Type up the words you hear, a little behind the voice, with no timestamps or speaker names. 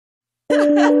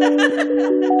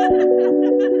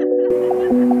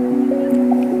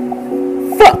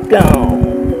Fuck on.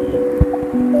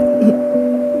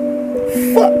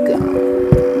 Fuck on.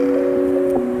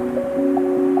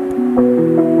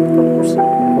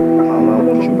 All I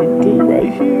want you to do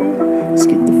right here is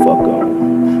get the fuck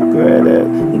on. Grab that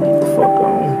and get the fuck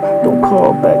on. Don't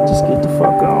call back, just get the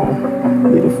fuck on.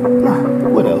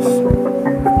 What else?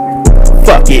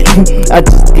 Fuck it, I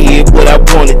just did what I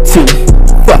wanted to.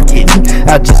 Fuck it,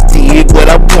 I just did what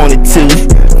I wanted to.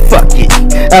 Fuck it,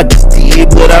 I just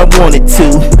did what I wanted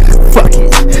to. Fuck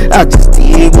it, I just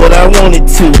did what I wanted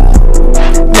to.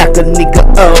 Knock a nigga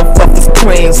off his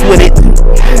plans with it.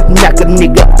 Knock a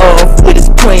nigga off with his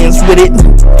plans with it.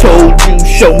 Told you,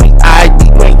 show me ID,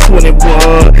 you ain't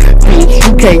 21. Bitch,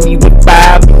 you can't even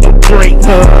buy me no drink,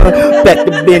 huh? Back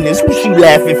to business, what you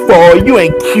laughing for? You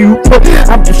ain't cute.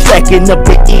 I'm just stacking up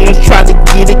the ends, trying to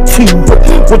get it too.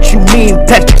 What you mean,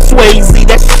 Patrick Swayze?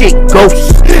 That shit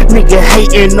ghost. Nigga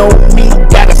hating on me,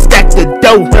 gotta stack the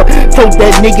dough. Told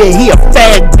that nigga he a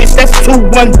fag, bitch, that's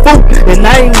 2-1 fool. And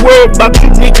I ain't worried about you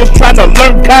niggas trying to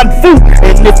learn Kung Fu.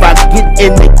 And if I get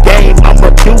in the game,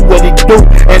 I'ma do what it do.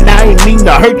 And I ain't mean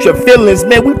to hurt your feelings,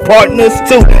 man, we partners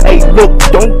too. Hey, look,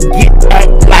 don't get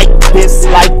act like this,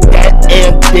 like that,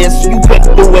 and this. You can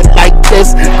do it like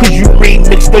this, cause you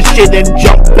remix the shit and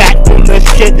jump back on the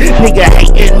shit. Nigga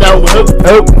hating on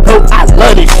I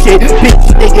love this shit. Bitch,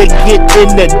 nigga get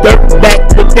in the dirt back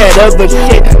with that other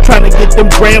shit. Trying to get them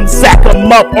grams, sack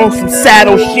them up on some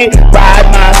saddle shit. Ride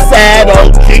my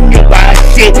saddle, genuine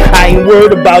shit. I ain't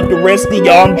worried about the rest of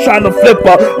y'all, I'm trying to flip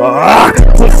up.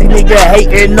 Pussy nigga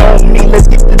hating on me, let's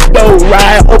get the dough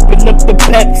right. Open up the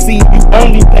Pepsi, you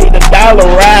only paid $1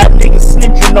 ride. Nigga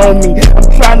snitching on me, I'm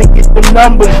trying to get the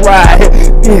numbers right.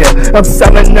 Yeah, I'm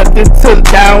selling nothing till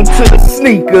down to the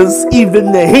sneakers.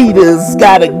 Even the haters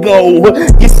gotta go.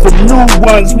 Get some new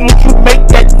ones, won't you make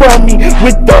that for me?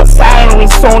 With the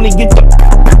sirens on it, get the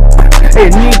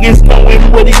and niggas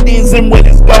knowing what it is and what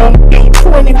it's gon' do.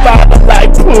 25 to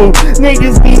life pool.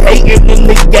 Niggas be hating in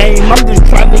the game. I'm just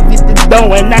trying to get the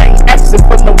dough and I ain't asking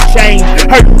for no change.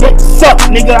 Her neck suck,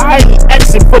 nigga, I ain't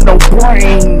asking for no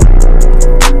brain.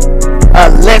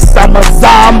 Unless I'm a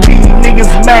zombie,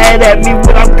 niggas mad at me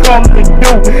what I'm coming to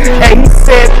do. And he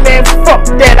said, man, fuck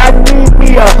that, I need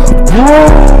me a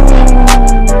broom.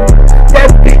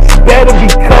 That bitch better be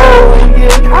cold,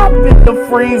 yeah, hop in the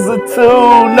freezer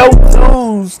too, no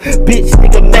tools. Bitch,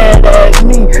 nigga mad at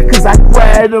me, cause I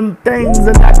grabbed them things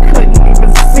and I couldn't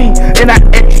even see. And I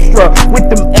extra, with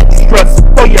them extras,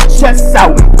 throw your chest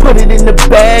out, put it in the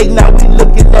bag, now we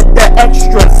looking at the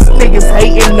extras. Niggas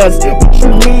hating us, what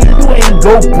you mean, you ain't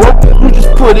go broke, you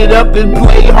just put it up and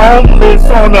play homeless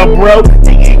on a bro.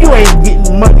 Nigga, you ain't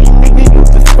getting money, nigga, you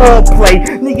just foreplay.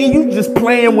 Nigga, you just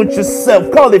playing with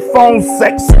yourself, call it phone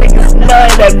sex. Niggas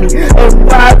mad at me, and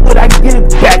why would I get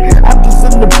it back? I'm just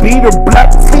in the beater,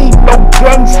 black tee, no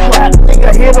gun strap.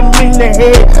 Nigga hit him in the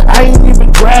head, I ain't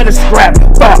even grab a scrap.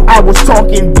 Thought I was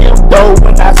talking dildo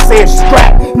when I said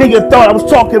strap. Nigga thought I was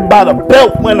talking about a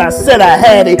belt when I said I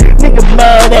had it. Nigga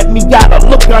mad at me, gotta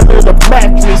look under the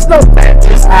mattress. No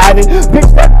mattress hiding,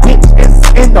 bitch, that bitch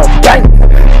is in the bank.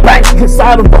 Bank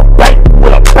inside of a bank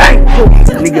with a bank.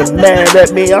 Nigga mad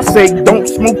at me, I say don't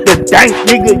smoke the dank.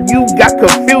 Nigga, you got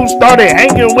confused, started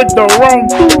hanging with the wrong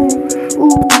dude.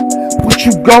 What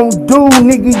you gon' do,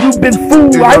 nigga? You been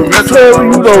fooled. I didn't tell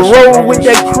you to roll with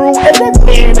that crew. And that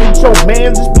man ain't your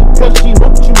man just because she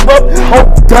hooked you up. Oh,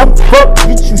 dumb fuck,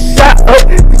 get you shot up,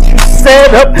 get you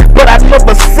set up, but I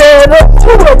never set up.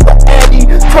 Who up the Addy?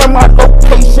 Turn my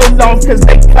location on, cause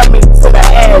they coming to the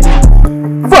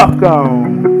Addy. Fuck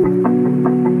on.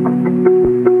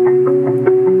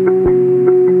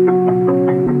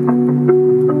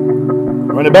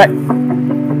 Run it back.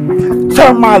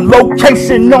 Turn my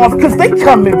location off, cause they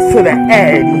coming to the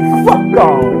Addy. Fuck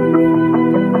on.